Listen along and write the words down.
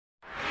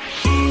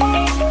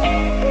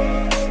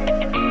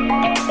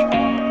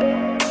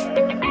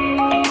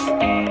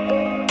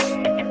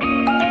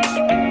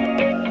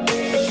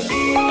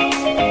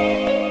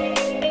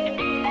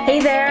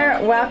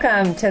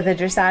Welcome to the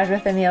Dressage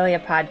with Amelia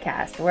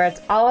podcast, where it's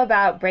all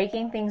about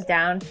breaking things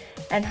down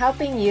and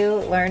helping you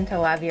learn to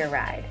love your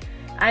ride.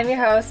 I'm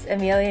your host,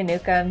 Amelia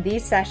Newcomb.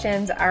 These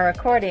sessions are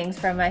recordings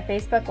from my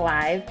Facebook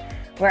Live,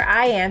 where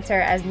I answer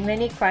as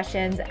many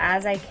questions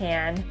as I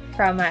can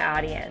from my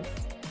audience.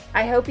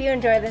 I hope you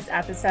enjoy this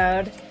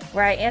episode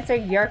where I answer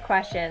your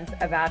questions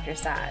about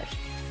dressage.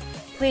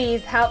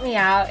 Please help me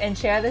out and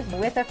share this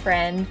with a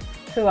friend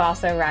who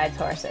also rides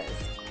horses.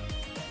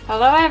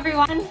 Hello,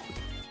 everyone.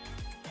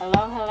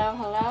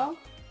 Hello.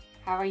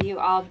 How are you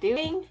all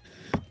doing?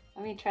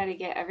 Let me try to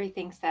get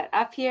everything set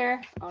up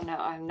here. Oh no,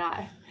 I'm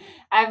not.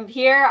 I'm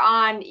here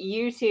on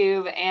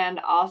YouTube and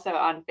also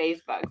on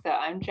Facebook. So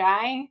I'm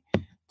trying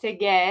to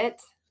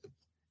get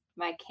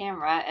my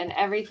camera and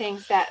everything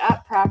set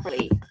up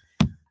properly.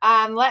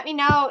 Let me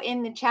know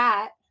in the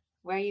chat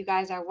where you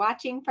guys are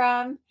watching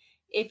from.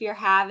 If you're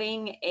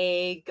having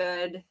a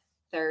good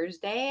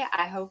Thursday,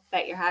 I hope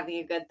that you're having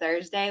a good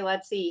Thursday.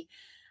 Let's see.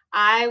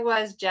 I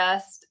was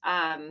just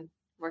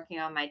working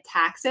on my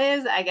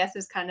taxes. I guess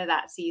it's kind of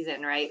that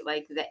season, right?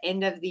 Like the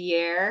end of the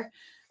year.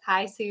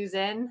 Hi,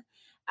 Susan.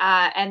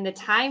 And the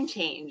time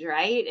change,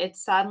 right?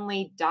 It's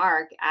suddenly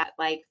dark at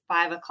like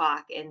 5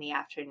 o'clock in the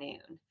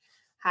afternoon.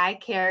 Hi,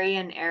 Carrie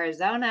in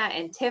Arizona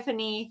and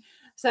Tiffany.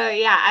 So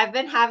yeah, I've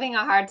been having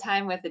a hard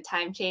time with the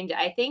time change.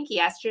 I think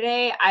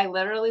yesterday I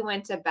literally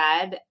went to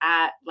bed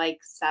at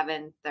like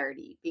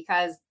 7:30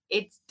 because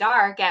it's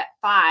dark at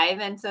 5.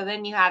 And so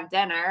then you have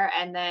dinner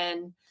and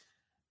then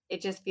it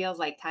just feels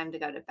like time to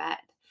go to bed.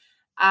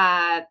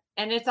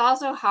 And it's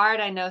also hard.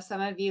 I know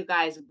some of you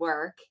guys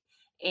work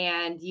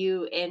and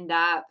you end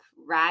up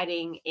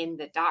riding in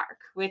the dark,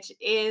 which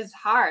is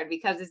hard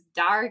because it's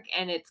dark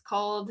and it's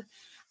cold.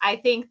 I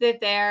think that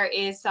there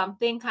is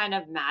something kind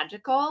of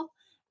magical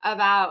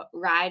about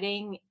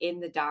riding in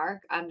the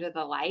dark under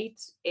the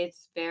lights.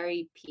 It's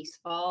very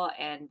peaceful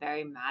and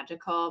very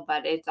magical,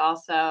 but it's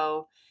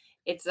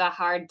a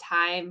hard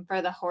time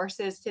for the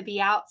horses to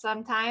be out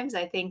sometimes.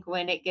 I think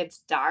when it gets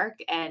dark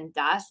and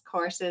dusk,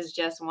 horses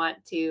just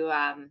want to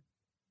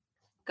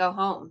go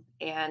home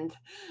and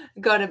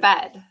go to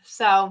bed.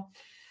 So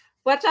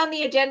what's on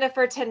the agenda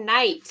for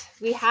tonight?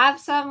 We have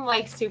some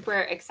like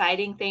super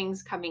exciting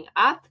things coming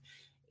up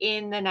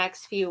in the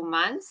next few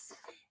months.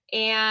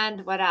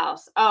 And what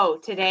else? Oh,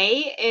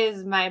 today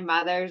is my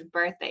mother's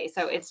birthday.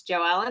 So it's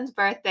Joellen's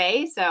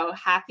birthday. So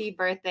happy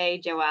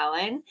birthday,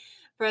 Joellen.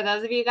 For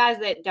those of you guys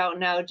that don't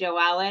know,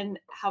 Joellen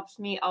helps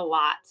me a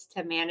lot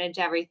to manage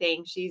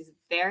everything. She's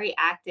very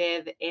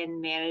active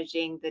in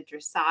managing the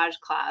dressage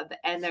club,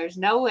 and there's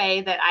no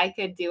way that I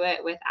could do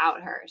it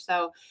without her.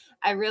 So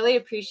I really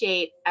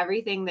appreciate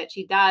everything that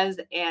she does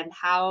and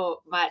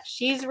how much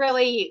she's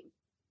really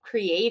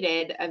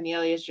created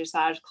Amelia's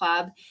Dressage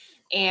Club.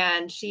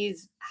 And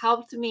she's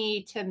helped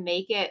me to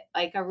make it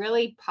like a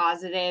really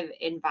positive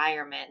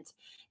environment.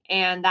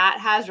 And that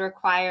has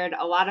required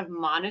a lot of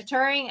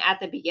monitoring. At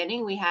the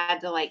beginning, we had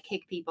to like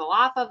kick people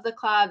off of the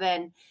club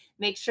and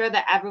make sure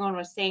that everyone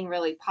was staying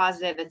really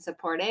positive and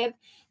supportive.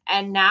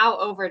 And now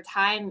over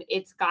time,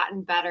 it's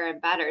gotten better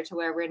and better to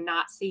where we're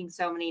not seeing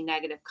so many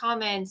negative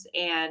comments.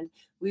 And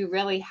we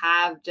really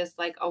have just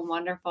like a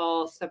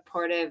wonderful,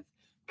 supportive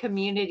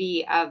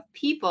community of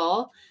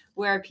people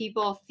where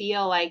people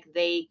feel like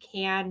they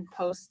can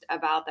post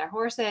about their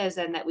horses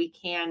and that we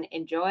can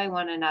enjoy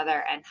one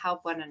another and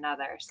help one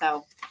another.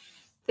 So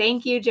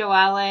thank you,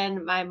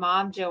 Joellen. My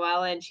mom,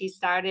 Joellen, she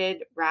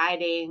started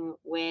riding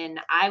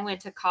when I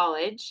went to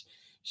college.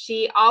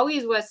 She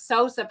always was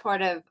so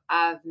supportive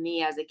of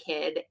me as a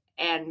kid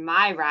and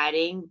my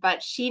riding,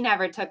 but she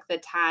never took the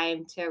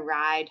time to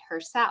ride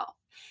herself.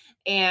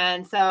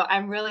 And so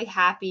I'm really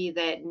happy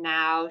that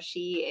now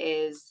she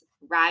is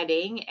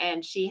riding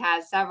and she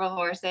has several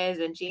horses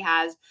and she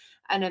has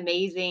an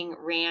amazing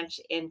ranch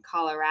in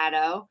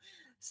Colorado.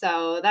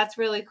 So that's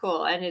really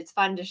cool. And it's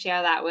fun to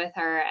share that with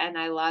her. And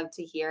I love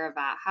to hear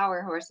about how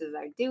her horses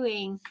are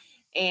doing.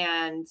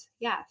 And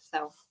yeah,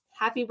 so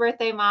happy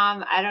birthday,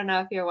 Mom. I don't know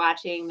if you're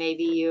watching.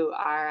 Maybe you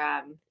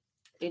are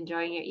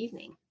enjoying your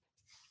evening.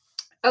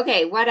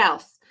 Okay, what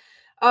else?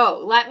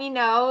 Oh, let me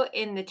know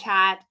in the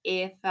chat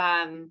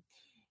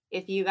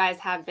if you guys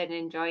have been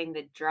enjoying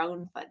the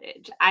drone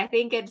footage. I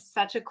think it's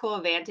such a cool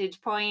vantage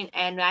point.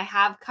 And I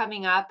have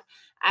coming up,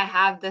 I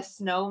have the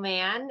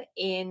snowman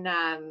in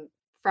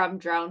from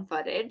drone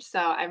footage. So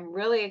I'm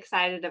really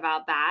excited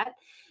about that.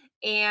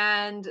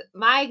 And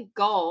my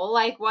goal,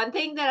 like one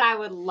thing that I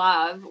would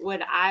love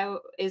I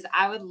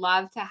would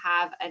love to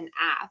have an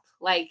app.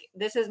 Like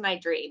this is my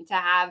dream, to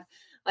have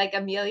like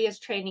Amelia's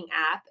training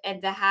app and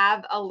to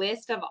have a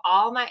list of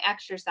all my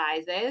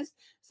exercises.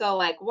 So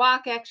like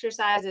walk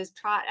exercises,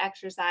 trot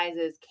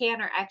exercises,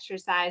 canter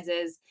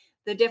exercises,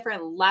 the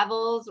different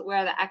levels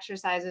where the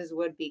exercises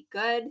would be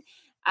good,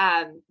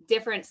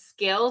 different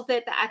skills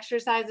that the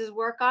exercises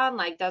work on.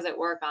 Like, does it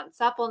work on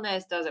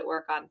suppleness? Does it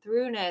work on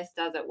throughness?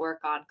 Does it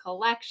work on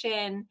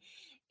collection?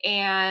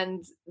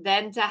 And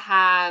then to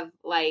have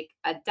like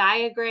a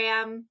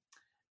diagram,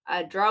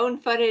 a drone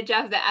footage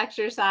of the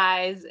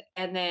exercise,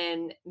 and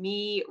then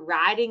me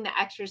riding the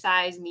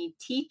exercise, me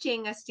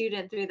teaching a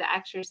student through the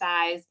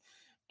exercise.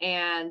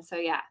 And so,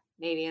 yeah,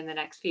 maybe in the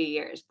next few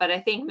years. But I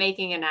think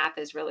making an app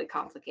is really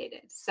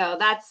complicated. So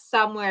that's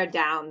somewhere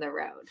down the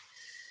road.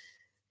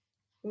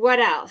 What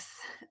else?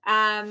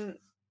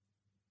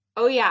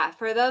 Oh, yeah.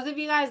 For those of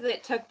you guys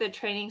that took the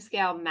training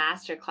scale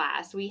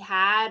masterclass, we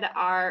had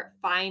our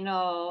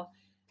final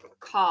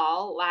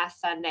call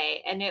last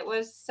Sunday, and it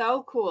was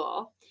so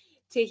cool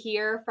to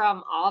hear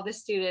from all the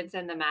students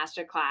in the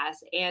masterclass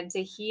and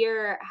to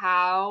hear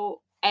how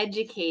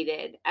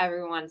educated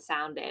everyone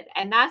sounded.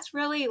 And that's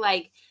really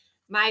like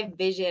my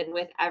vision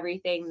with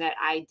everything that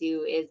I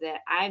do, is that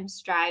I'm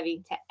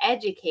striving to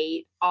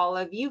educate all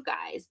of you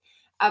guys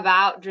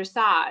about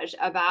dressage,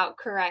 about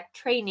correct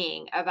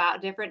training,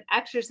 about different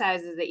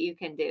exercises that you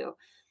can do.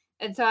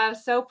 And so I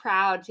was so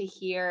proud to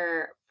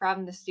hear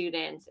from the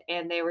students,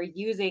 and they were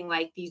using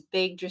like these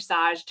big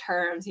dressage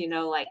terms,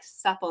 like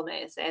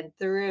suppleness and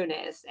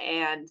thoroughness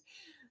and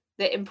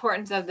the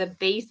importance of the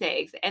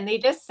basics. And they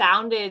just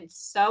sounded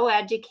so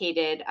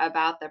educated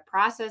about the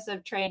process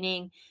of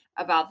training,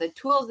 about the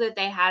tools that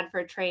they had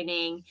for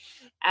training.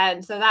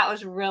 And so that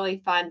was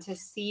really fun to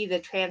see the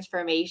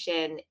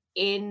transformation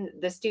in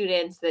the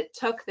students that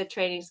took the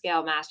training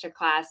scale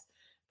masterclass,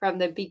 from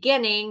the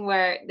beginning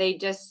where they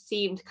just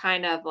seemed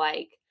kind of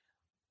like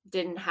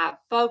didn't have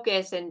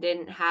focus and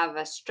didn't have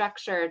a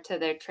structure to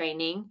their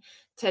training,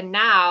 to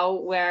now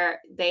where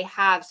they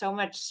have so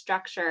much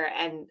structure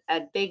and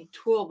a big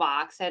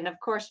toolbox. And of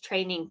course,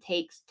 training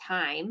takes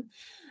time,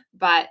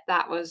 but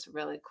that was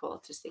really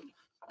cool to see.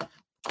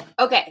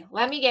 Okay,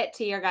 let me get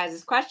to your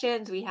guys'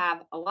 questions. We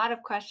have a lot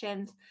of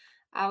questions.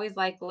 I always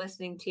like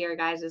listening to your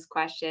guys'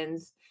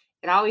 questions.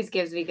 It always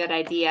gives me good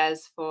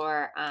ideas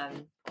for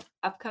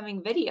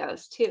upcoming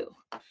videos too.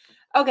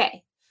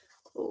 Okay,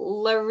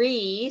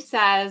 Larry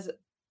says,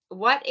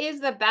 what is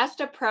the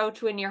best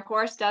approach when your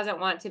horse doesn't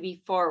want to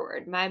be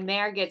forward? My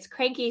mare gets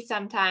cranky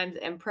sometimes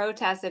and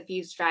protests a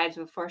few strides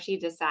before she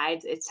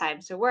decides it's time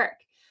to work.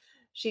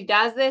 She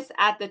does this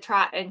at the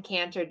trot and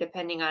canter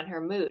depending on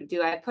her mood.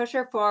 Do I push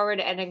her forward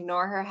and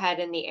ignore her head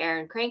in the air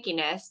and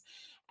crankiness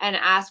and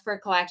ask for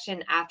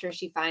collection after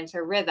she finds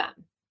her rhythm?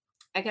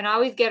 I can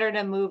always get her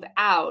to move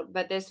out,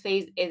 but this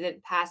phase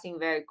isn't passing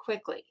very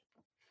quickly.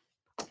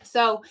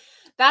 So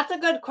that's a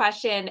good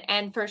question.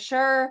 And for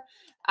sure,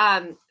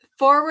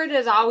 forward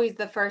is always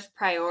the first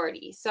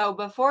priority. So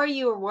before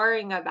you are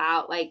worrying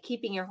about like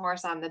keeping your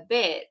horse on the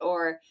bit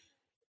or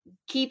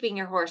keeping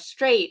your horse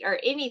straight or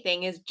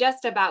anything, is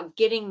just about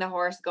getting the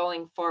horse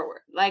going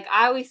forward. Like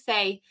I always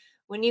say,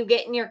 when you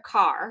get in your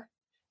car,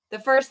 the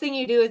first thing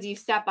you do is you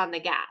step on the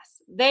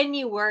gas. Then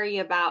you worry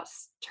about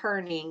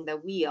turning the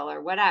wheel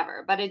or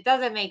whatever. But it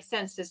doesn't make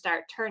sense to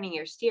start turning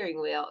your steering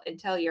wheel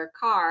until your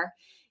car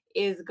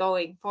is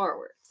going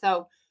forward.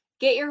 So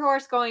get your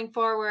horse going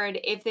forward.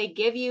 If they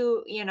give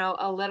you,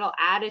 a little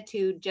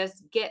attitude,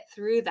 just get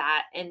through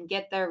that and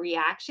get the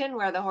reaction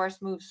where the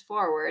horse moves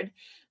forward.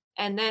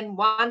 And then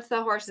once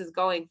the horse is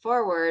going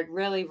forward,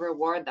 really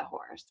reward the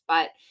horse.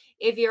 But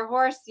if your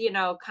horse,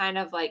 kind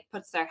of like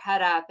puts their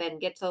head up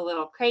and gets a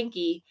little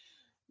cranky,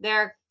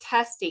 they're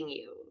testing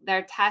you.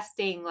 They're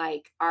testing,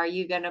 like, are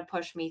you going to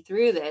push me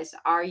through this?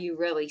 Are you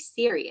really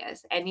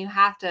serious? And you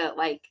have to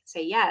like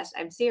say, yes,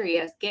 I'm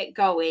serious, get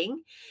going.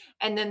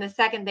 And then the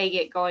second they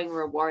get going,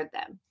 reward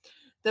them.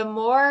 The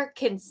more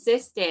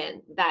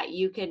consistent that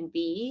you can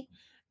be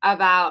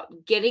about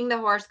getting the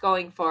horse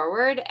going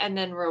forward and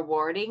then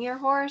rewarding your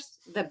horse,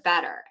 the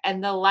better.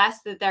 And the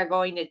less that they're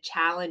going to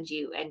challenge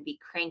you and be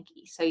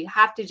cranky. So you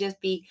have to just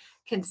be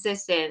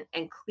consistent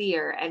and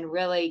clear and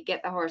really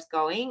get the horse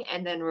going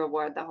and then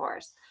reward the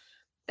horse.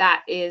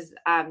 That is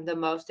the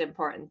most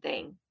important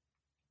thing.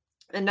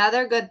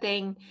 Another good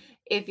thing,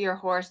 if your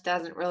horse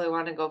doesn't really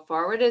want to go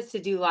forward, is to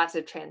do lots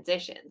of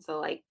transitions. So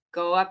like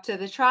go up to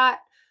the trot,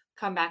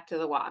 come back to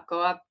the walk,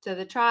 go up to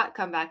the trot,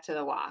 come back to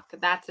the walk.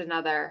 That's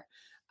another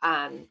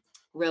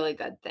really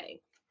good thing.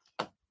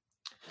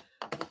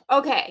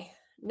 Okay,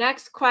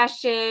 next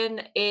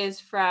question is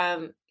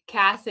from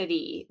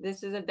Cassidy.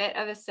 This is a bit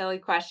of a silly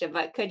question,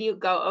 but could you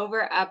go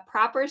over a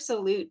proper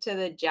salute to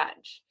the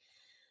judge?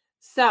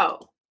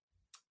 So,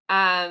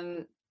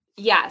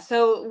 yeah,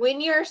 so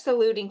when you're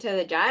saluting to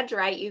the judge,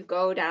 right, you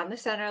go down the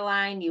center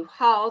line, you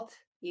halt,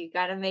 you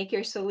got to make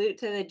your salute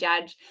to the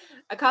judge.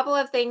 A couple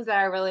of things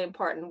that are really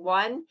important.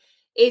 One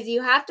is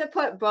you have to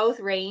put both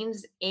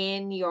reins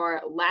in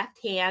your left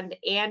hand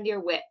and your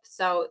whip.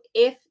 So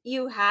if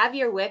you have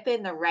your whip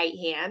in the right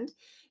hand,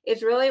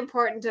 it's really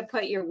important to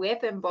put your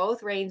whip and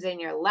both reins in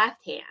your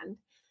left hand.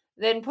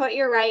 Then put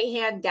your right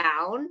hand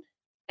down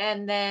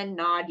and then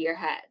nod your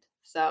head.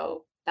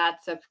 So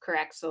that's a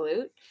correct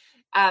salute.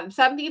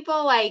 Some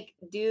people like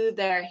do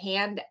their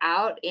hand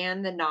out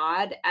and the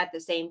nod at the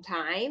same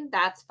time.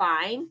 That's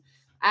fine.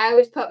 I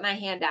always put my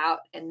hand out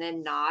and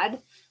then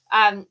nod.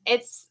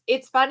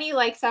 It's funny,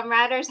 like some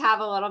riders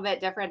have a little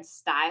bit different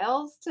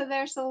styles to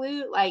their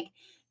salute. Like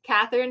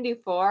Catherine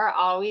Dufour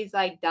always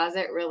like does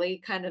it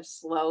really kind of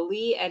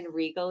slowly and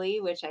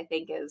regally, which I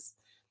think is,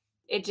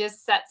 it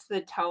just sets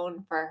the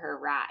tone for her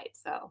ride.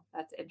 So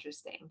that's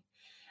interesting.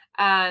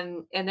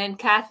 And then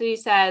Kathy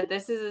said,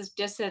 this is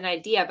just an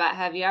idea, but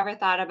have you ever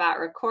thought about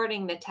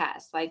recording the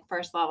tests, like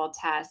first level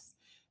tests,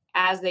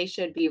 as they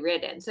should be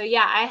written? So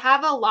yeah, I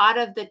have a lot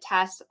of the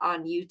tests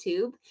on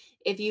YouTube.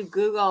 If you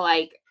Google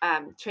like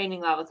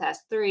training level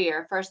test 3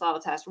 or first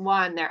level test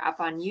 1, they're up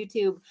on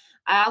YouTube.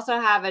 I also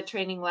have a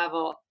training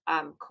level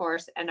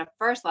course and a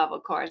first level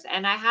course.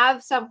 And I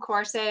have some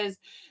courses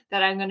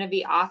that I'm going to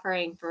be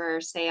offering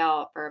for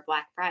sale for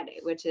Black Friday,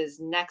 which is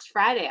next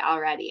Friday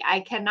already.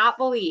 I cannot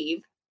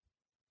believe,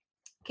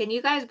 can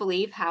you guys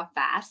believe how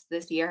fast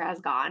this year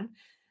has gone?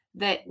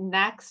 That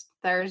next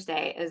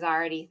Thursday is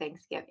already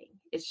Thanksgiving.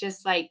 It's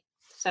just like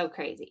so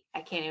crazy.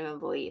 I can't even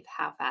believe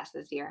how fast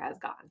this year has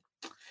gone.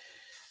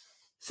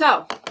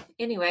 So,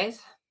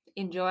 anyways,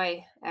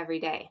 enjoy every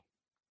day.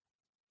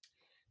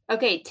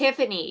 Okay,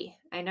 Tiffany.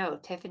 I know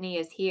Tiffany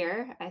is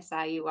here. I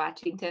saw you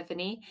watching,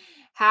 Tiffany.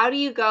 How do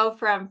you go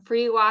from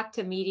free walk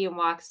to medium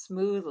walk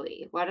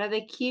smoothly? What are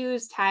the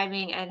cues,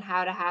 timing, and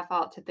how to half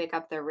halt to pick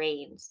up the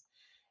reins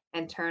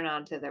and turn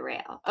onto the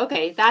rail?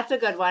 Okay, that's a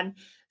good one.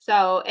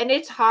 So, and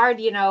it's hard,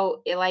 you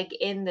know, like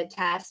in the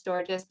test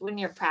or just when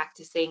you're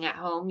practicing at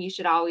home, you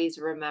should always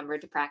remember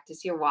to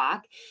practice your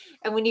walk.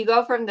 And when you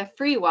go from the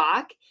free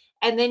walk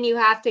and then you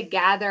have to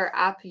gather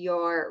up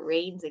your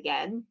reins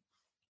again,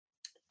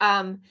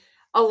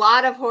 a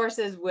lot of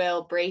horses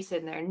will brace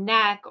in their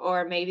neck,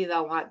 or maybe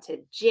they'll want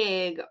to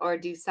jig or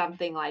do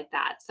something like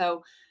that.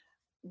 So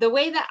the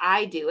way that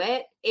I do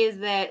it is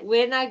that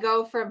when I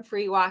go from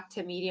free walk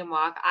to medium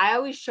walk, I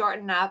always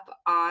shorten up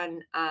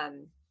on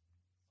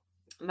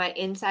my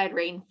inside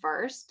rein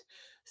first.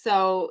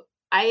 So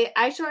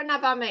I shorten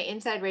up on my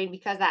inside rein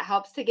because that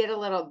helps to get a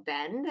little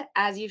bend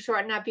as you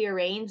shorten up your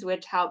reins,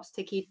 which helps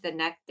to keep the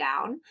neck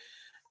down.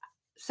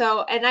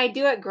 So, and I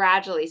do it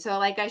gradually. So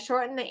like I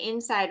shorten the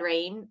inside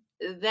rein.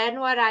 Then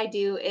what I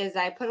do is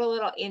I put a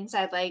little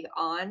inside leg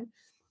on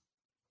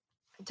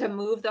to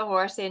move the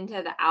horse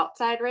into the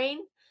outside rein.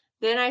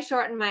 Then I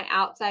shorten my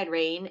outside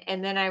rein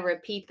and then I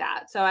repeat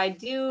that. So I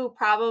do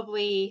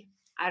probably,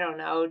 I don't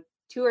know,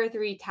 2 or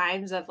 3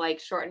 times of like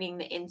shortening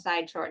the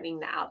inside, shortening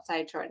the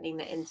outside, shortening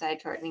the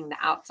inside, shortening the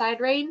outside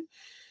rein.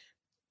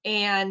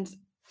 And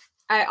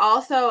I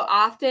also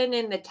often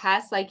in the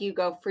test, like you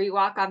go free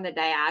walk on the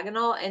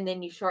diagonal and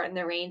then you shorten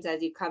the reins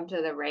as you come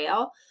to the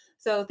rail.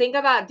 So think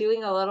about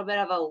doing a little bit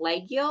of a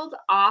leg yield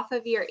off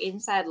of your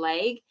inside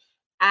leg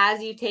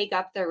as you take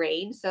up the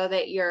rein so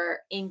that you're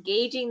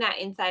engaging that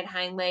inside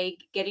hind leg,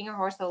 getting your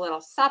horse a little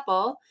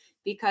supple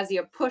because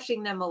you're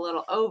pushing them a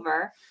little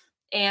over.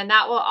 And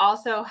that will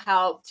also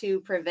help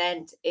to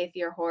prevent if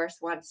your horse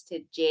wants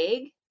to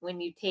jig when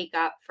you take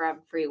up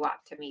from free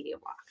walk to medium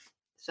walk.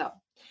 So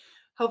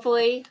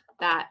hopefully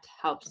that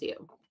helps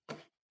you.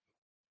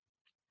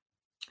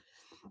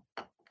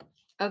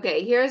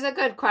 Okay, here's a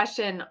good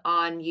question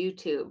on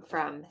YouTube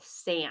from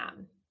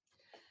Sam.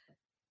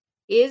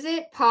 Is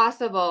it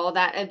possible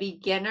that a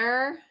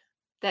beginner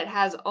that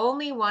has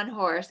only one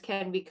horse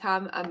can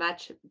become a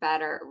much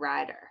better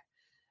rider?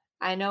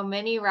 I know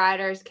many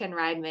riders can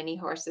ride many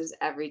horses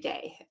every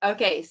day.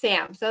 Okay,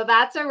 Sam, so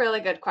that's a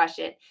really good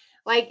question.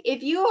 Like,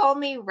 if you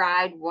only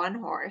ride one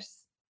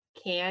horse,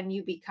 can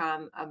you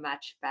become a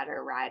much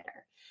better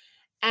rider?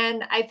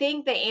 And I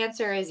think the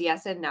answer is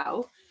yes and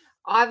no.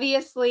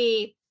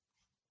 Obviously,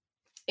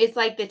 it's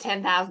like the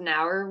 10,000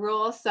 hour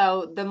rule.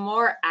 So the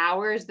more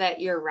hours that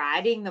you're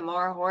riding, the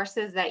more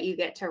horses that you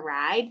get to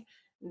ride,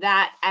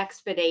 that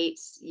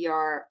expedites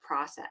your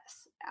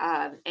process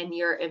and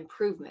your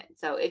improvement.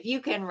 So if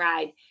you can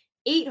ride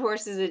 8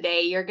 horses a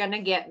day, you're going to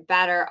get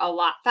better a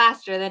lot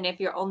faster than if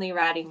you're only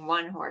riding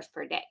 1 horse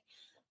per day.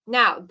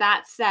 Now,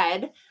 that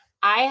said,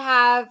 I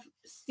have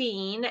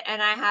seen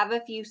and I have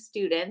a few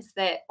students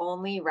that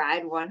only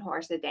ride 1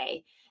 horse a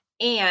day.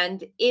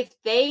 And if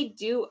they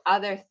do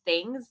other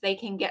things, they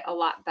can get a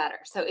lot better.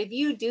 So if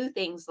you do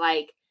things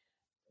like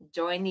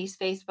join these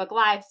Facebook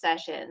Live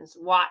sessions,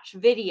 watch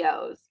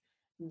videos,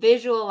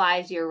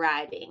 visualize your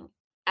riding,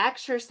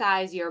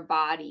 exercise your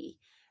body,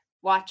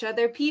 watch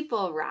other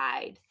people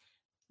ride,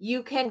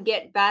 you can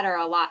get better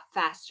a lot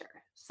faster.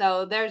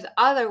 So there's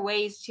other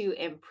ways to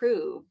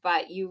improve,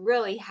 but you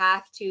really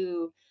have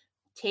to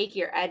take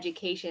your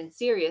education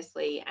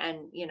seriously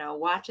and, you know,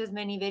 watch as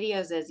many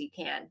videos as you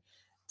can.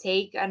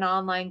 Take an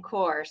online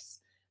course,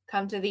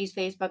 come to these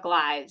Facebook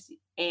Lives,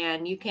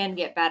 and you can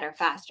get better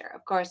faster.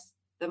 Of course,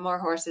 the more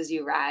horses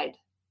you ride,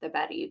 the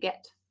better you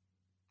get.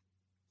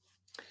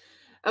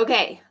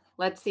 Okay,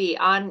 let's see.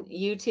 On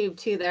YouTube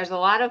too, there's a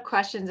lot of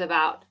questions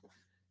about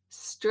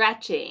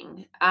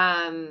stretching.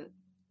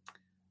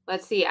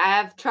 Let's see. I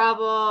have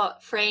trouble.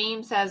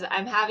 Frame says,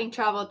 I'm having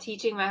trouble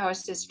teaching my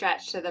horse to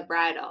stretch to the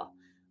bridle,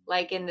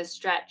 like in the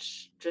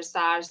stretch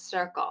dressage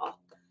circle.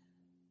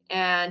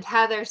 And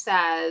Heather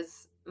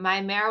says,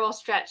 my mare will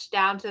stretch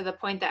down to the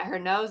point that her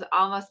nose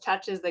almost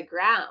touches the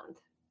ground.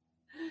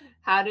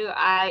 How do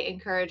I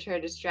encourage her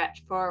to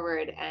stretch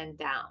forward and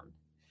down?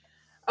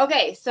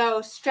 Okay,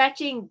 so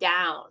stretching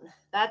down,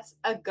 that's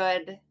a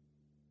good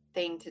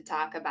thing to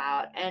talk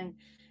about. And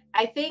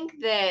I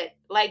think that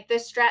like the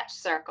stretch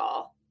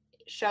circle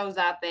shows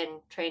up in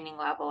training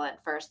level and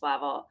first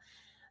level.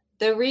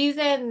 The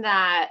reason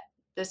that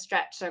the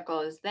stretch circle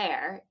is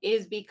there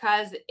is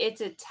because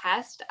it's a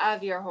test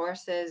of your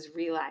horse's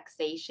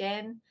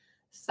relaxation,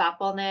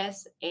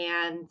 suppleness,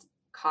 and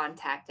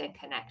contact and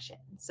connection.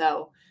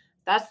 So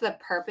that's the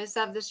purpose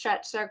of the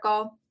stretch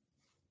circle.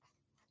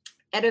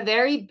 At a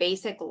very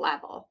basic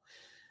level,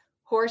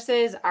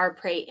 horses are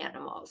prey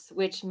animals,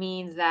 which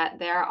means that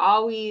they're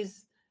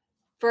always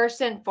first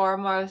and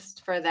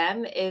foremost for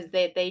them is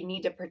that they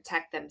need to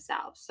protect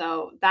themselves.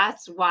 So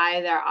that's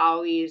why they're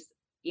always,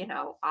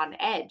 on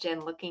edge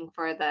and looking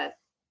for the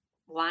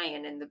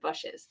lion in the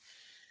bushes.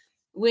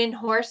 When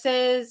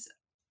horses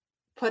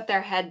put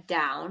their head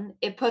down,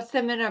 it puts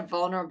them in a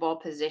vulnerable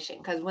position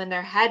because when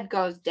their head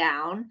goes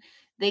down,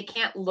 they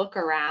can't look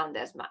around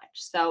as much.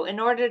 So in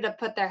order to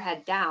put their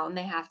head down,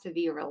 they have to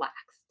be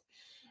relaxed.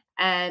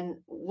 And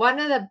one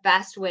of the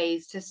best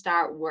ways to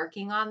start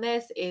working on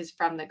this is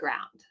from the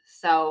ground.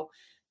 So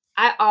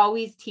I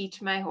always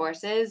teach my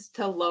horses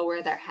to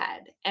lower their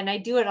head, and I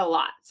do it a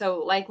lot. So,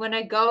 like when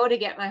I go to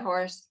get my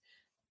horse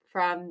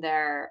from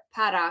their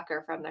paddock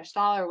or from their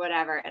stall or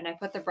whatever, and I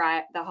put the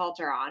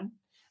halter on,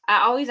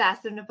 I always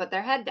ask them to put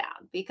their head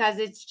down because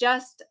it's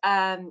just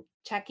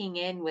checking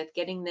in with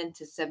getting them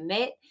to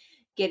submit,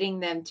 getting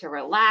them to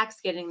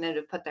relax, getting them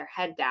to put their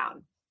head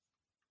down.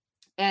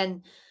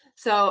 And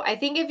so I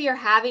think if you're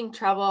having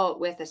trouble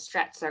with a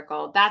stretch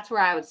circle, that's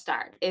where I would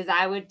start. Is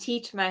I would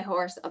teach my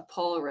horse a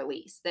pull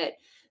release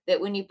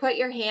that when you put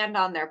your hand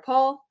on their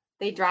pull,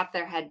 they drop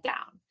their head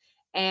down.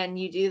 And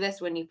you do this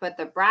when you put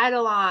the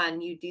bridle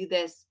on, you do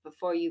this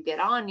before you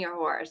get on your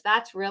horse.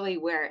 That's really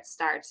where it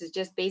starts, is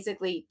just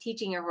basically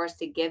teaching your horse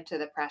to give to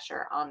the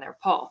pressure on their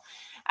pull.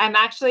 I'm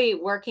actually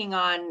working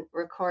on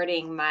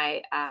recording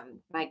my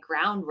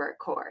groundwork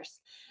course.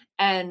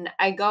 And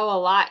I go a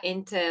lot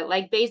into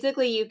like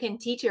basically you can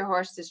teach your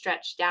horse to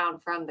stretch down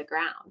from the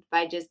ground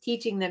by just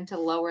teaching them to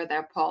lower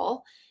their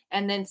pull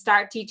and then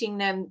start teaching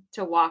them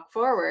to walk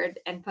forward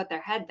and put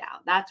their head down.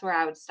 That's where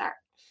I would start.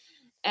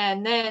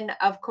 And then,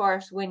 of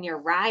course, when you're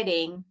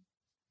riding,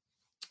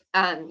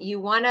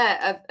 you want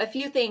to a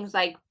few things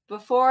like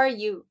before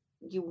you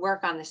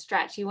work on the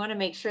stretch, you want to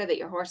make sure that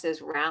your horse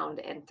is round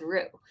and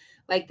through,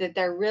 like that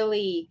they're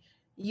really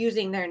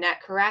using their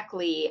neck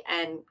correctly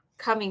and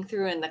coming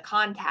through in the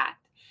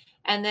contact.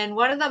 And then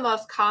one of the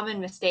most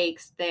common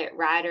mistakes that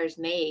riders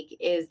make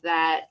is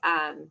that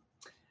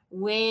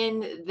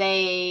when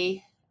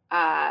they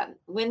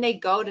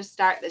go to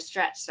start the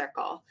stretch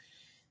circle,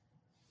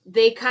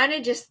 they kind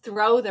of just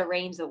throw the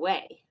reins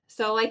away.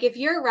 So like if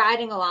you're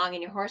riding along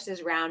and your horse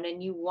is round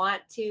and you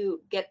want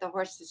to get the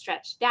horse to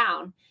stretch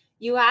down,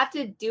 you have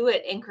to do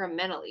it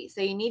incrementally.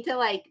 So you need to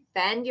like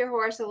bend your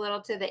horse a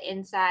little to the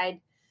inside,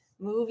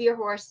 move your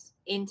horse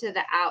into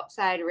the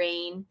outside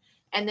rein.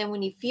 And then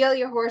when you feel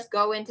your horse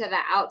go into the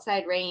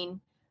outside rein,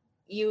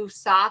 you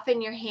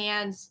soften your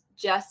hands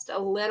just a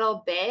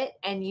little bit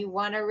and you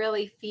want to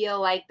really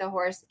feel like the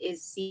horse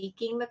is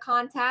seeking the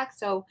contact.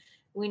 So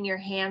when your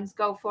hands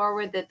go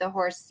forward, that the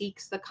horse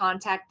seeks the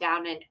contact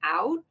down and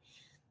out.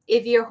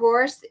 If your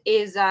horse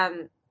is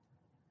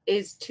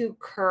too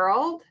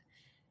curled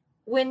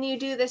when you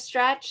do the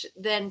stretch,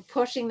 then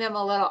pushing them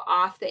a little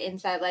off the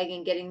inside leg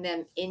and getting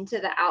them into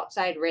the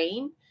outside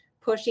rein,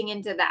 pushing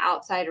into the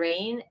outside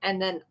rein,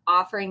 and then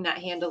offering that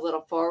hand a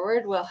little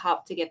forward will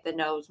help to get the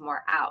nose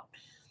more out.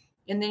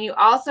 And then you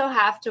also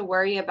have to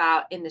worry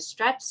about in the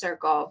stretch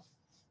circle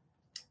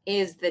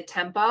is the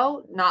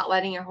tempo, not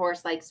letting your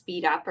horse like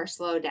speed up or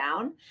slow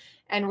down,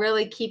 and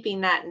really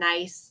keeping that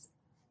nice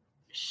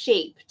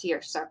shape to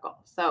your circle.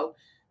 So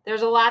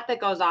there's a lot that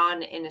goes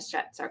on in a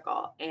stretch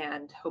circle,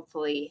 and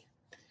hopefully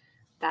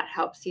that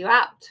helps you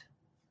out.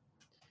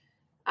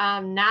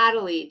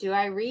 Natalie, do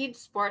I read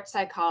sports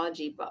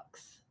psychology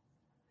books?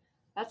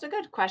 That's a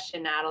good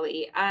question,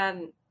 Natalie.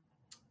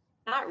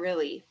 Not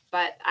really,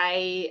 but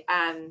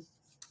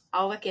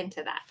I'll look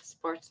into that.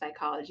 Sports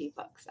psychology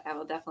books. I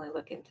will definitely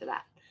look into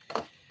that.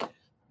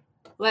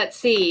 Let's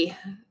see.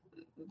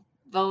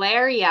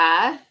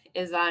 Valeria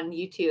is on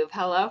YouTube.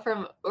 Hello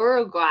from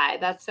Uruguay.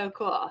 That's so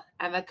cool.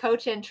 I'm a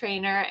coach and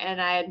trainer,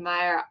 and I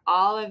admire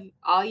all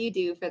you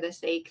do for the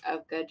sake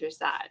of good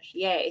dressage.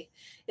 Yay.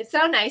 It's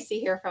so nice to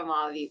hear from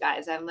all of you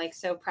guys. I'm like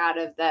so proud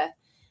of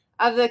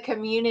the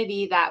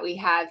community that we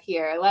have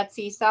here. Let's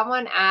see.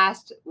 Someone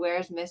asked,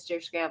 where's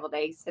Mr. Scrambled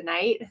Eggs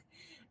tonight?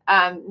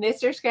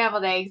 Mr.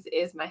 Scrambled Eggs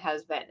is my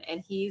husband,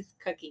 and he's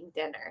cooking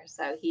dinner,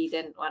 so he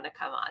didn't want to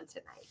come on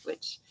tonight,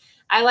 which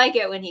I like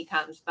it when he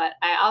comes, but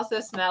I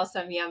also smell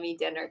some yummy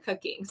dinner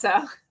cooking, so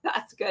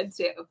that's good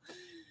too.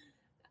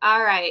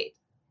 All right.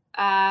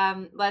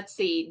 Let's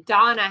see.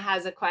 Donna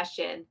has a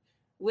question.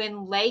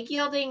 When leg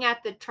yielding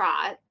at the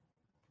trot,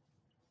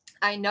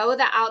 I know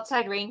the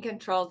outside rein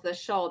controls the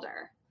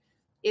shoulder.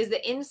 Is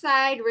the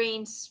inside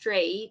rein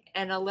straight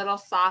and a little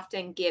soft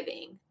and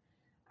giving?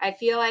 I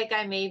feel like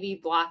I may be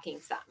blocking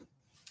some.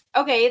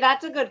 Okay,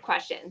 that's a good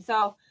question.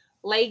 So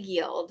leg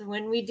yield,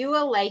 when we do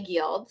a leg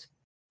yield,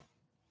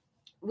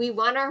 we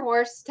want our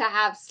horse to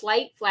have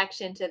slight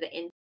flexion to the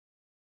inside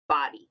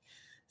body.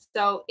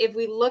 So if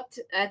we looked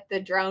at the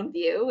drone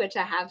view, which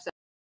I have, so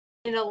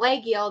in a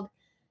leg yield,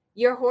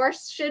 your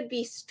horse should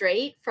be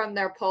straight from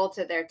their poll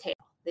to their tail.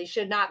 They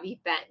should not be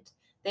bent.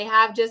 They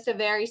have just a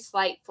very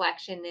slight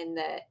flexion in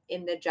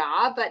the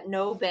jaw, but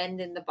no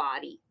bend in the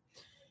body.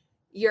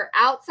 Your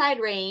outside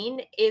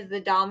rein is the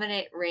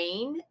dominant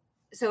rein.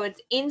 So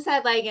it's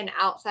inside leg and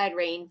outside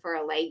rein for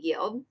a leg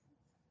yield.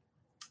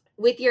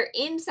 With your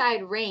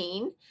inside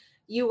rein,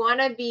 you want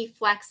to be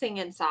flexing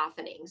and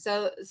softening.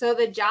 So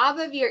the job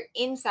of your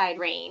inside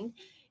rein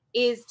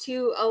is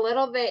to a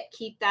little bit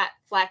keep that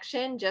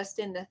flexion just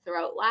in the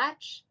throat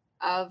latch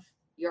of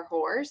your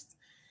horse.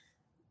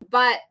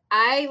 But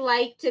I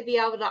like to be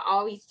able to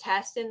always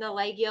test in the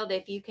leg yield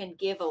if you can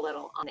give a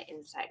little on the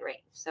inside rein.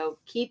 So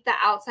keep the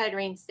outside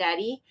rein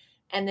steady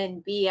and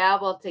then be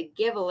able to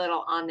give a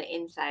little on the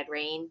inside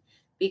rein,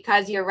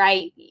 because you're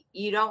right.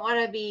 You don't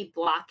want to be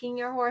blocking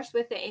your horse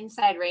with the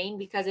inside rein,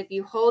 because if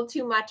you hold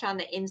too much on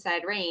the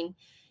inside rein,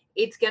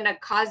 it's going to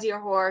cause your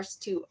horse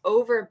to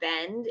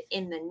overbend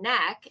in the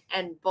neck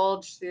and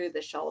bulge through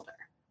the shoulder.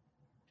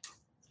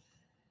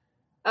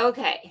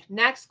 Okay,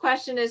 next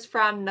question is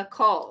from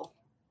Nicole.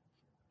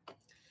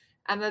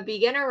 I'm a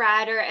beginner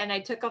rider and I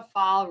took a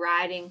fall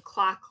riding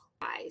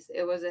clockwise.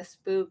 It was a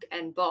spook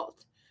and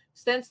bolt.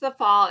 Since the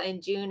fall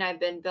in June, I've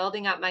been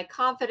building up my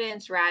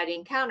confidence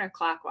riding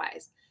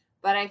counterclockwise,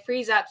 but I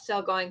freeze up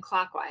still going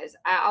clockwise.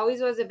 I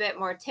always was a bit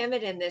more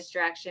timid in this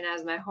direction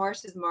as my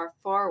horse is more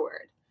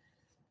forward.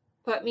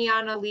 Put me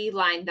on a lead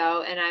line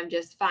though, and I'm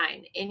just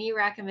fine. Any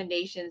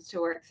recommendations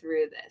to work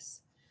through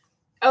this?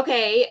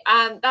 Okay,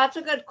 that's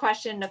a good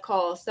question,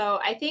 Nicole. So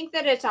I think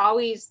that it's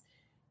always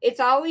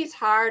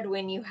hard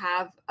when you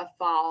have a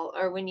fall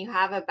or when you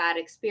have a bad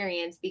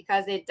experience,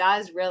 because it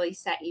does really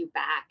set you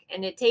back,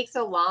 and it takes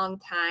a long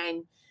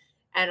time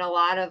and a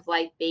lot of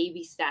like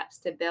baby steps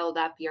to build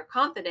up your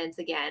confidence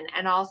again,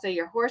 and also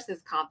your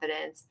horse's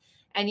confidence.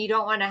 And you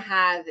don't want to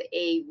have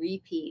a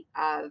repeat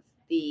of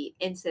the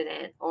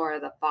incident or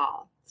the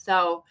fall.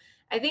 So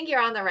I think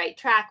you're on the right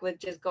track with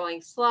just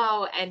going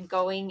slow and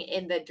going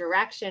in the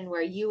direction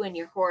where you and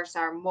your horse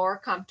are more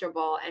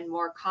comfortable and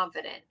more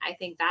confident. I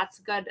think that's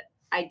a good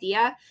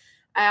idea.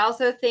 I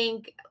also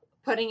think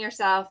having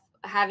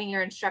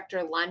your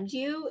instructor lunge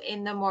you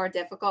in the more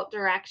difficult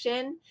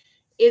direction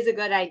is a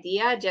good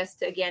idea,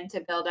 just again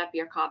to build up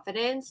your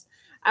confidence.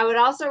 I would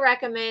also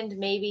recommend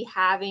maybe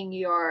having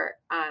your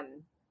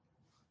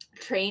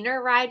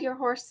trainer ride your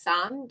horse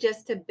some,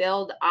 just to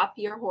build up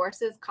your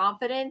horse's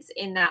confidence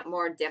in that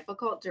more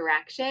difficult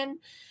direction,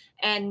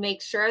 and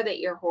make sure that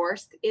your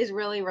horse is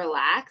really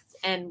relaxed,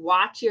 and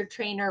watch your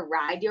trainer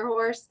ride your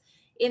horse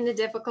in the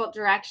difficult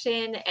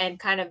direction and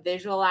kind of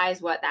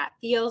visualize what that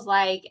feels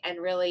like, and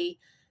really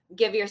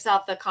give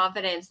yourself the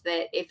confidence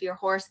that if your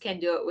horse can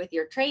do it with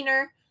your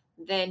trainer,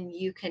 then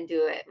you can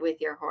do it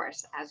with your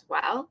horse as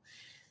well.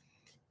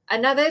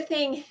 Another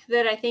thing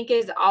that I think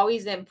is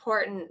always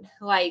important,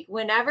 like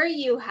whenever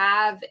you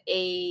have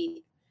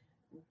a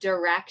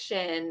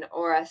direction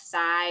or a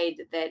side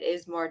that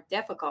is more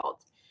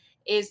difficult,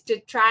 is to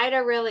try to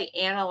really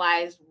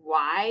analyze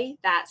why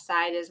that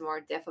side is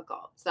more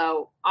difficult.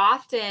 So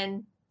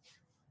often,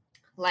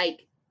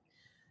 like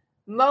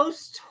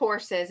most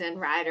horses and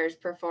riders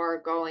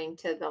prefer going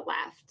to the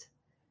left,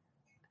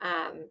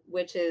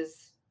 which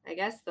is, I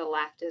guess the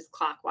left is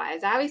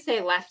clockwise. I always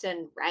say left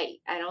and right.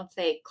 I don't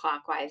say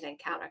clockwise and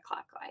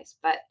counterclockwise.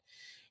 But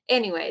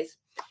anyways,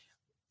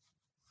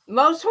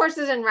 most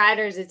horses and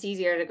riders, it's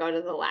easier to go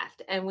to the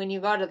left. And when you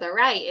go to the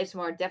right, it's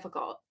more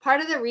difficult. Part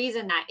of the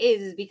reason that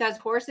is because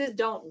horses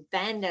don't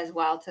bend as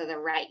well to the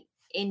right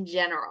in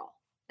general.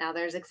 Now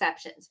there's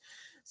exceptions.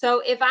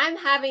 So if I'm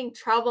having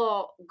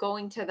trouble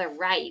going to the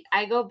right,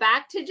 I go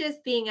back to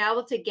just being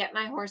able to get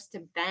my horse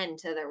to bend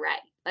to the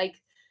right. Like,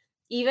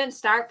 even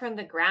start from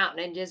the ground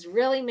and just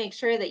really make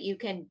sure that you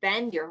can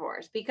bend your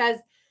horse, because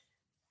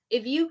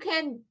if you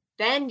can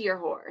bend your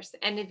horse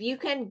and if you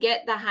can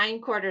get the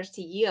hindquarters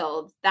to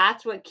yield,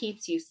 that's what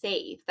keeps you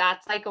safe.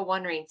 That's like a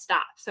one rein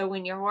stop. So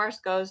when your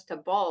horse goes to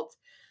bolt,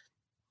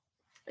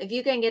 if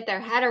you can get their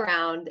head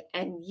around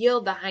and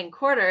yield the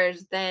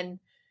hindquarters, then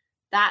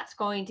that's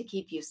going to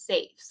keep you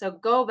safe. So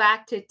go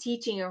back to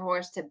teaching your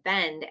horse to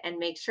bend and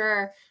make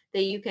sure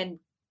that you can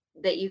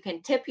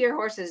tip your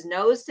horse's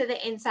nose to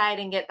the inside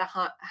and get the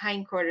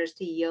hindquarters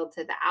to yield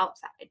to the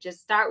outside.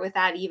 Just start with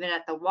that even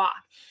at the walk.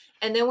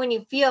 And then when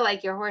you feel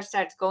like your horse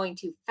starts going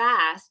too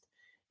fast,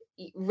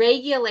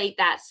 regulate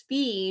that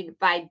speed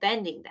by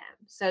bending them.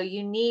 So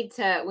you need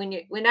to,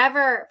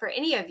 whenever, for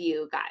any of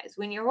you guys,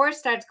 when your horse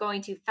starts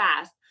going too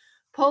fast,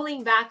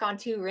 pulling back on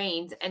two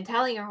reins and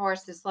telling your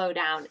horse to slow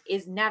down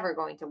is never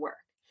going to work.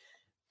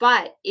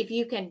 But if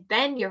you can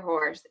bend your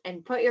horse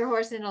and put your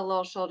horse in a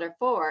little shoulder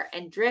four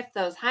and drift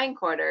those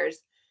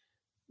hindquarters,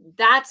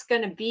 that's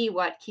going to be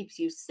what keeps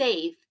you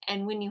safe.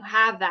 And when you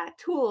have that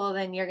tool,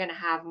 then you're going to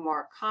have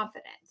more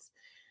confidence.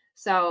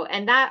 So,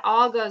 and that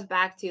all goes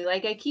back to,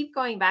 like, I keep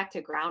going back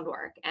to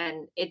groundwork.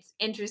 And it's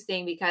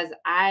interesting because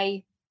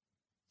I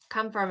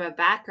come from a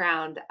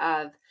background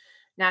of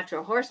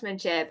natural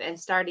horsemanship and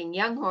starting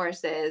young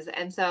horses.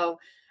 And so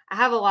I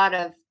have a lot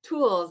of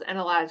tools and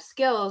a lot of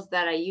skills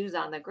that I use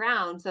on the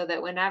ground so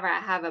that whenever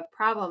I have a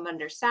problem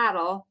under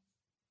saddle,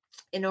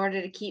 in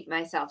order to keep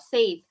myself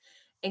safe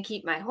and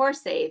keep my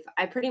horse safe,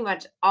 I pretty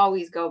much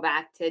always go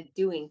back to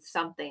doing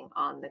something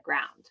on the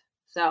ground.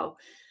 So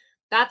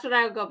that's what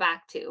I would go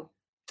back to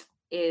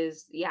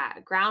is, yeah,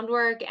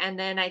 groundwork. And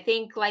then I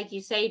think, like you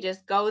say,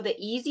 just go the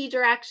easy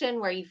direction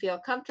where you feel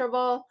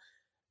comfortable.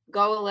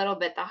 Go a little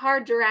bit the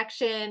hard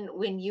direction.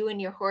 When you and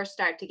your horse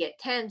start to get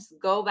tense,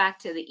 go back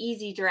to the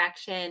easy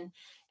direction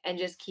and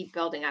just keep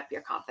building up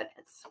your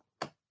confidence.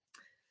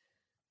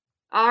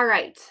 All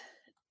right.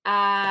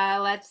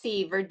 Let's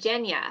see.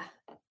 Virginia.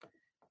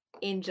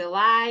 In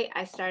July,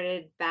 I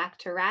started back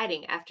to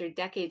riding after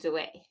decades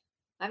away.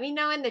 Let me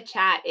know in the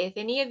chat if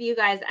any of you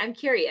guys, I'm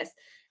curious,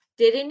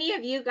 did any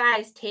of you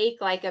guys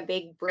take like a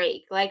big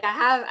break? Like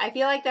I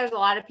feel like there's a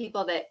lot of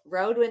people that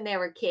rode when they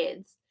were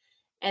kids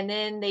and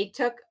then they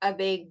took a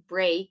big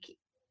break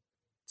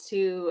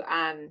to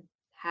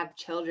have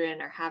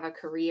children or have a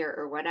career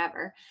or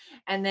whatever.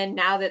 And then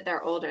now that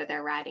they're older,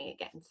 they're riding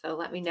again. So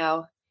let me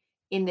know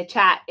in the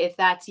chat if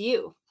that's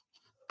you.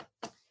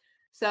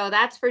 So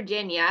that's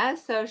Virginia.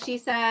 So she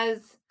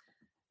says,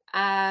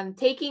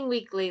 taking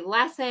weekly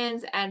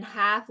lessons and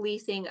half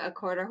leasing a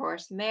quarter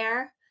horse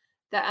mare.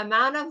 The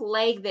amount of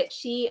leg that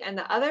she and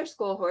the other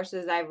school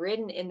horses I've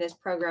ridden in this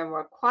program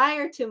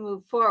require to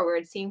move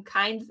forward seem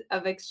kind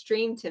of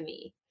extreme to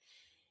me.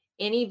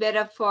 Any bit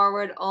of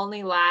forward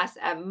only lasts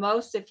at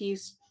most a few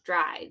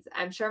strides.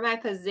 I'm sure my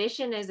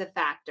position is a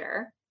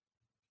factor.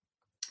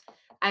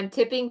 I'm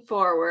tipping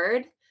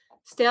forward.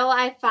 Still,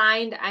 I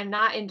find I'm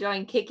not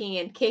enjoying kicking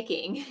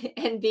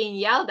and being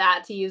yelled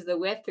at to use the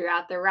whip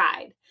throughout the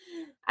ride.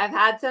 I've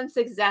had some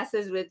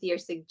successes with your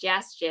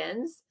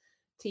suggestions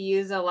to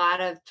use a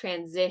lot of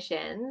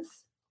transitions.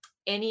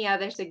 Any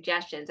other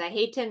suggestions? I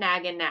hate to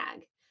nag and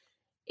nag.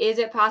 Is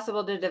it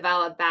possible to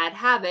develop bad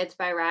habits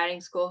by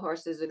riding school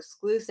horses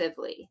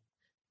exclusively?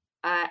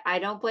 I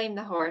don't blame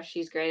the horse.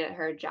 She's great at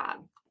her job.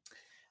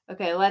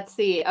 Okay, let's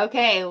see.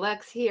 Okay,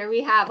 here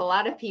we have a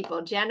lot of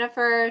people.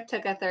 Jennifer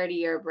took a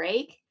 30-year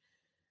break.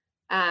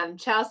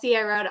 Chelsea,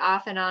 I rode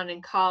off and on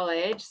in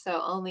college,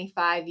 so only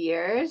 5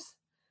 years.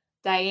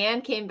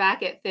 Diane came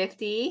back at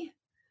 50.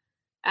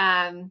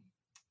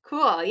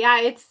 Cool.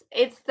 Yeah,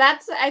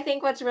 that's I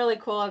think what's really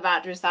cool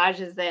about dressage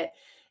is that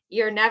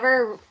you're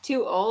never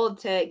too old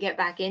to get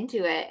back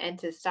into it and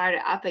to start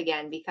it up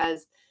again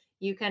because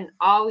you can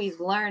always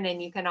learn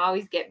and you can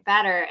always get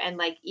better. And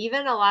like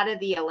even a lot of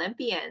the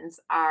Olympians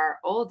are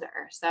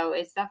older. So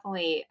it's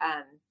definitely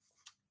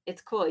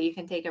it's cool. You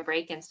can take a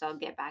break and still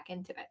get back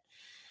into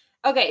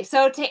it. Okay,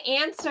 so to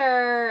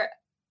answer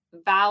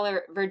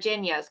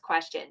Virginia's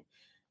question,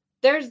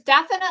 there's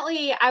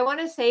definitely, I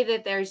want to say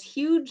that there's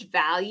huge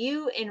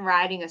value in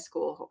riding a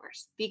school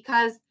horse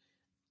because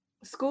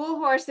school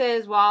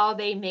horses, while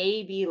they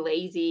may be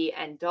lazy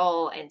and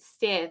dull and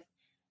stiff,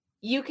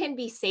 you can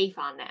be safe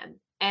on them.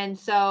 And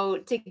so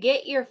to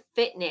get your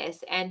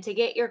fitness and to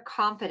get your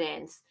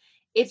confidence,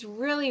 it's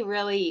really,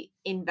 really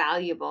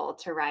invaluable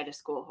to ride a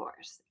school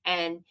horse.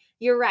 And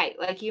you're right.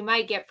 Like you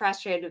might get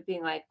frustrated with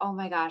being like, oh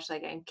my gosh,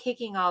 like I'm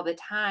kicking all the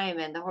time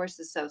and the horse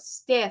is so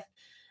stiff.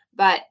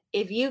 But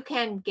if you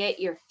can get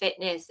your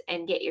fitness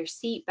and get your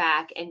seat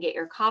back and get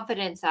your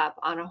confidence up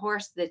on a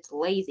horse that's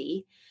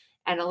lazy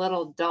and a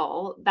little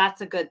dull,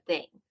 that's a good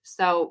thing.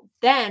 So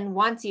then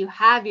once you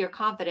have your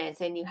confidence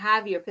and you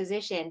have your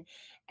position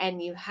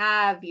and you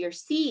have your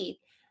seat,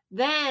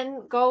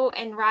 then go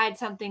and ride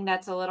something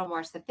that's a little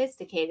more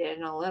sophisticated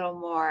and a little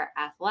more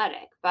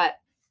athletic. But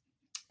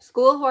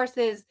school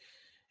horses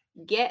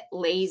get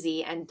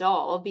lazy and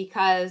dull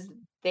because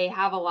they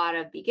have a lot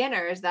of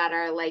beginners that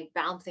are like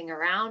bouncing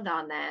around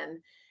on them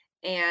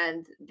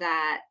and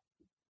that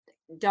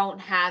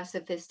don't have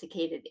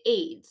sophisticated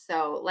aids.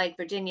 So like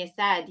Virginia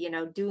said,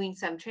 doing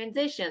some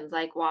transitions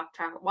like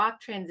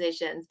walk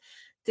transitions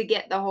to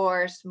get the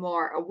horse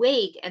more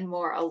awake and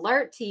more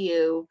alert to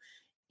you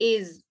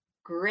is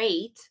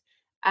great.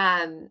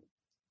 But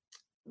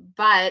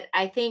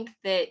I think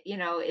that,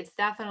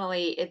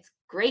 it's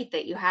great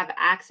that you have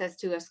access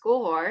to a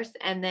school horse.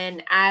 And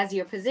then as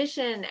your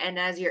position and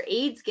as your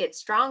aids get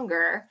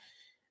stronger,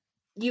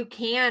 you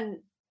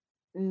can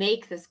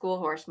make the school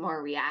horse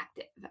more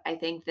reactive. I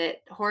think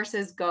that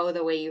horses go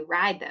the way you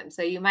ride them.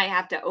 So you might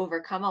have to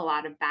overcome a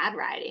lot of bad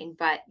riding,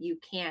 but you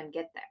can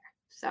get there.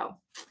 So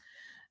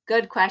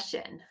good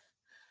question.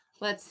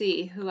 Let's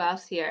see who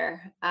else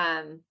here.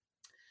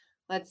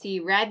 Let's see.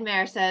 Red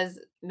Mare says,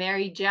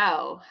 Mary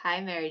Jo. Hi,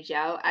 Mary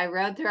Jo. I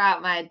rode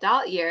throughout my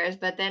adult years,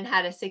 but then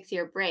had a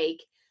 6-year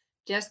break.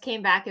 Just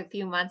came back a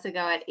few months ago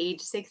at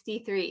age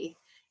 63.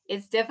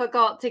 It's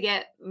difficult to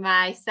get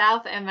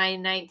myself and my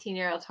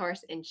 19-year-old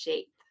horse in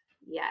shape.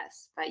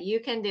 Yes, but you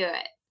can do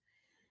it.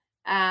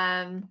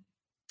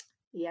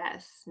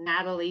 Yes,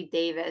 Natalie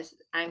Davis.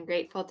 I'm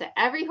grateful to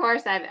every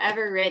horse I've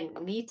ever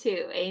ridden. Me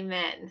too.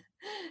 Amen.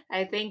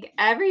 I think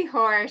every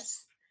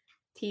horse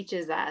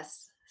teaches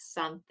us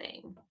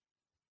something.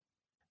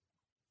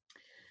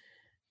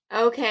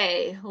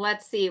 Okay,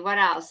 let's see what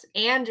else.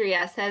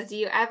 Andrea says, do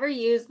you ever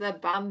use the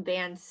bum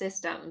band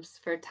systems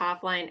for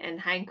top line and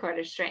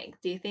hindquarter strength?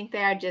 Do you think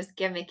they are just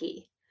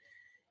gimmicky?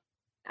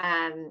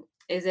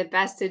 Is it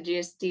best to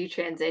just do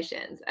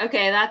transitions?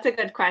 Okay, that's a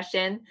good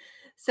question.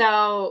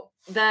 So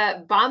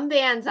the bum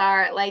bands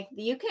are like,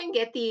 you can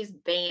get these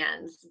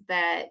bands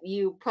that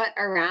you put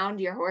around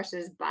your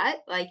horse's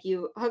butt, like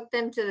you hook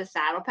them to the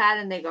saddle pad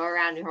and they go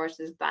around your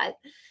horse's butt.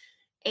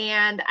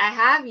 And I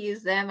have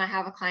used them. I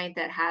have a client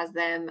that has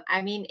them.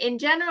 I mean, in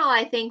general,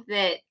 I think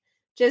that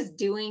just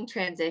doing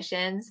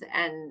transitions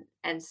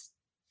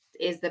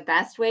is the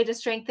best way to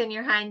strengthen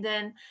your hind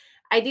end.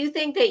 I do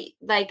think that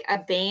like a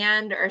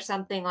band or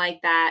something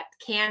like that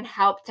can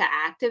help to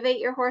activate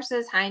your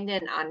horse's hind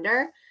end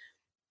under,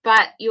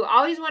 but you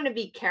always want to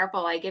be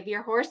careful. Like if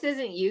your horse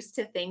isn't used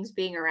to things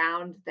being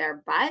around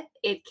their butt,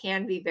 it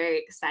can be very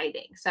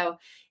exciting. So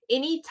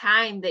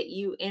anytime that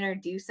you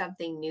introduce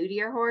something new to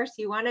your horse,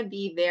 you want to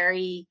be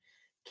very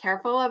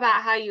careful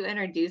about how you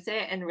introduce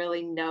it and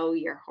really know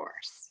your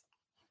horse.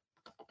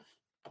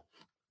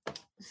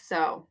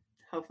 So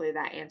hopefully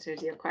that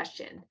answers your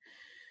question.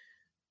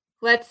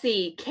 Let's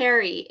see,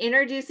 Carrie,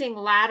 introducing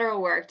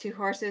lateral work to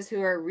horses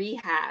who are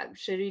rehab.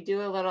 Should we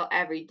do a little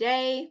every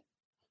day?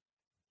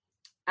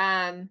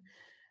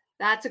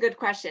 That's a good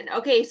question.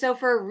 Okay, so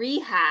for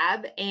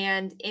rehab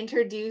and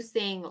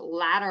introducing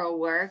lateral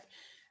work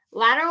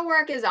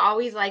is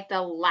always like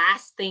the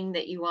last thing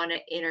that you want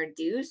to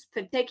introduce,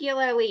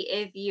 particularly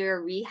if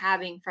you're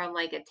rehabbing from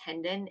like a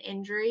tendon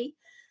injury.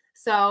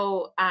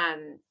 So,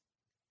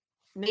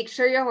 make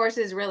sure your horse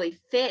is really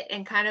fit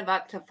and kind of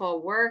up to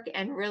full work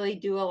and really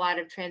do a lot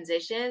of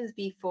transitions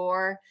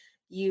before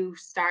you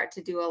start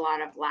to do a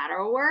lot of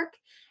lateral work.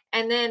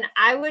 And then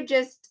I would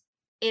just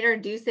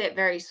introduce it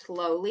very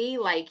slowly,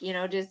 like,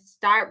 just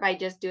start by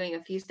just doing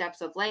a few steps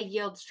of leg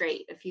yield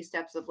straight, a few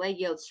steps of leg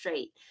yield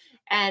straight,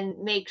 and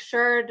make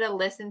sure to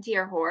listen to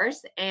your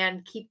horse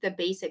and keep the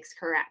basics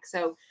correct.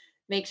 So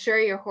make sure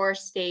your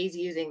horse stays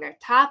using their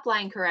top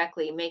line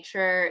correctly. Make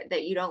sure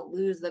that you don't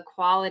lose the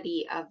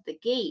quality of the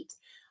gait.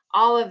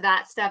 All of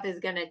that stuff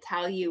is going to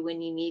tell you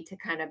when you need to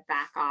kind of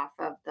back off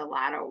of the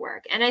lateral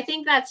work. And I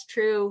think that's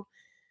true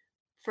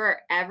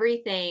for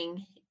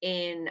everything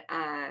in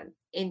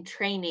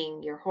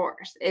training your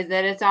horse, is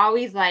that it's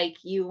always like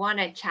you want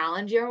to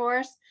challenge your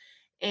horse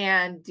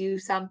and do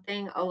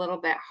something a little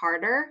bit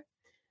harder.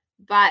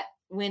 But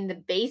when the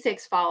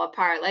basics fall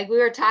apart, like we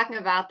were talking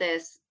about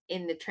this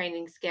in the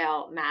training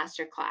scale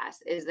masterclass,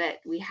 is that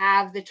we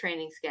have the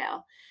training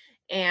scale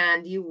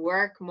and you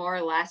work more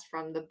or less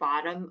from the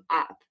bottom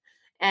up.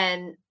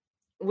 And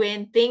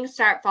when things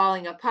start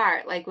falling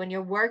apart, like when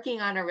you're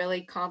working on a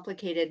really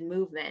complicated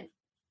movement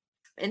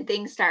and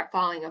things start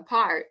falling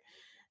apart,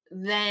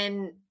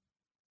 then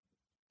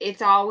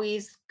it's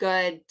always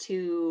good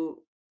to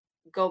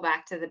go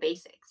back to the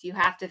basics. You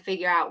have to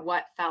figure out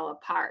what fell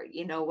apart.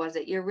 Was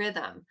it your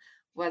rhythm?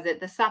 Was it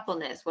the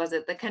suppleness? Was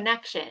it the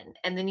connection?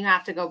 And then you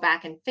have to go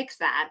back and fix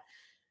that.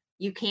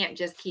 You can't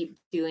just keep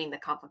doing the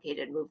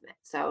complicated movement.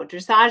 So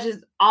dressage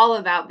is all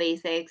about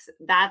basics.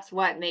 That's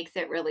what makes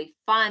it really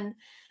fun.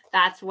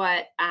 That's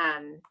what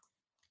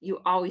you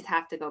always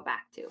have to go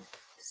back to.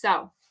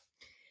 So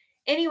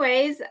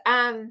anyways,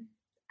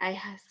 I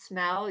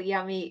smell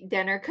yummy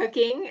dinner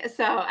cooking.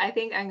 So I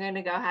think I'm going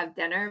to go have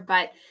dinner.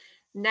 But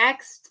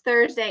next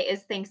Thursday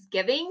is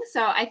Thanksgiving.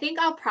 So I think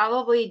I'll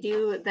probably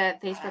do the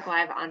Facebook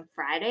Live on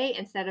Friday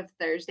instead of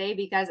Thursday,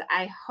 because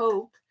I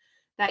hope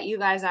that you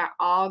guys are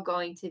all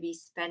going to be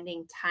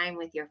spending time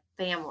with your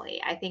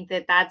family. I think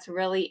that that's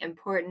really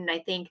important. I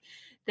think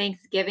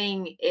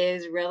Thanksgiving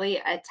is really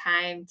a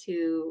time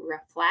to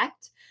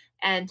reflect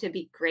and to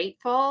be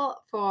grateful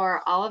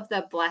for all of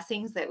the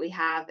blessings that we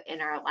have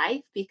in our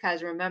life.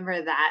 Because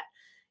remember that,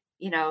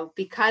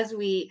 because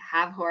we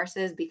have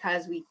horses,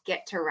 because we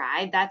get to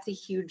ride, that's a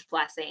huge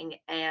blessing.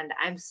 And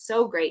I'm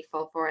so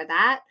grateful for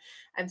that.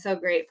 I'm so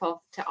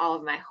grateful to all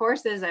of my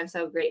horses. I'm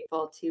so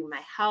grateful to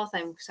my health.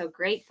 I'm so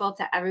grateful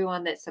to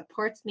everyone that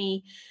supports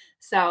me.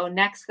 So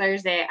next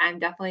Thursday, I'm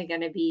definitely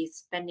going to be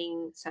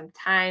spending some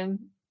time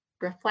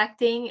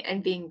reflecting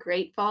and being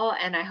grateful.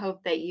 And I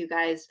hope that you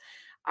guys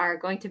are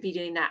going to be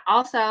doing that.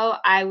 Also,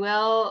 I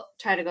will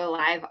try to go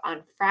live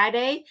on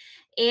Friday,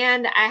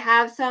 and I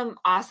have some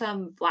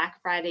awesome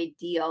Black Friday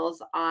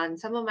deals on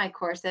some of my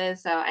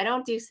courses. So I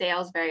don't do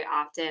sales very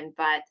often,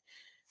 but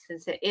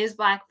since it is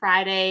Black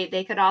Friday,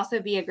 they could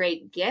also be a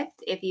great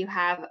gift if you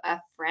have a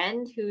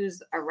friend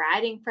who's a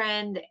riding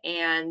friend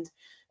and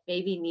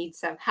maybe needs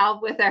some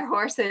help with their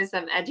horses,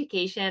 some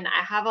education.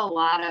 I have a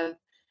lot of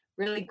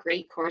really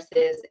great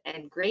courses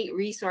and great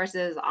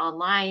resources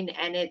online,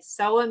 and it's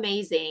so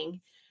amazing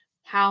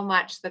how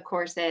much the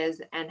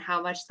courses and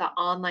how much the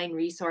online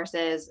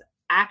resources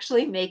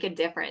actually make a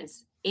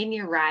difference in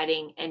your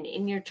riding and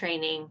in your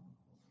training.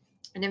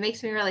 And it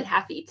makes me really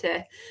happy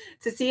to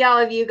see all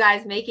of you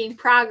guys making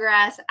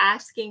progress,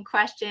 asking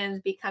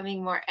questions,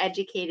 becoming more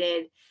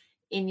educated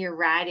in your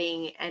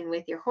riding and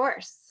with your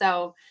horse.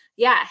 So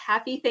yeah,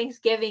 happy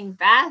Thanksgiving,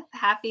 Beth.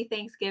 Happy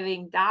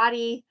Thanksgiving,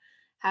 Dottie.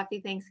 Happy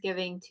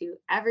Thanksgiving to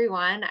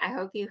everyone. I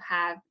hope you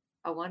have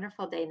a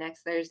wonderful day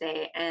next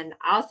Thursday, and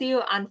I'll see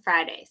you on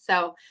Friday.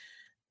 So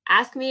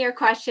ask me your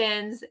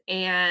questions,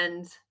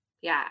 and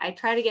yeah, I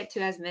try to get to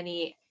as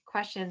many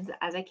questions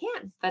as I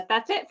can. But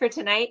that's it for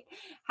tonight.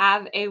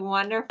 Have a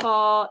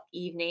wonderful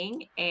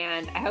evening,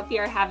 and I hope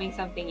you're having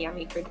something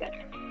yummy for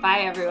dinner.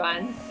 Bye,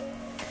 everyone.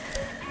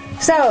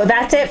 So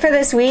that's it for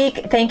this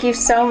week. Thank you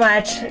so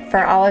much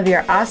for all of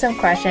your awesome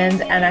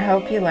questions, and I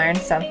hope you learned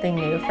something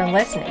new from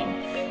listening.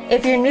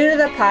 If you're new to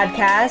the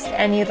podcast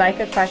and you'd like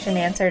a question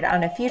answered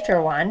on a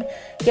future one,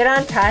 get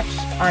on touch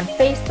on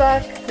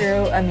Facebook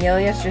through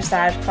Amelia's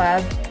Dressage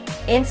Club,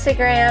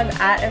 Instagram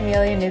at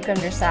Amelia Newcomb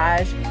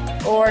Dressage,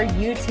 or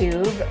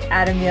YouTube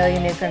at Amelia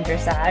Newcomb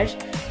Dressage,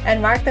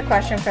 and mark the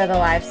question for the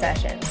live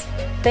sessions.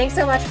 Thanks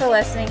so much for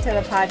listening to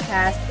the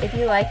podcast. If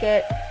you like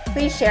it,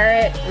 please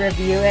share it,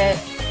 review it,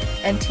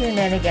 and tune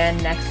in again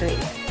next week.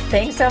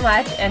 Thanks so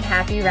much, and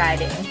happy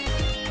riding.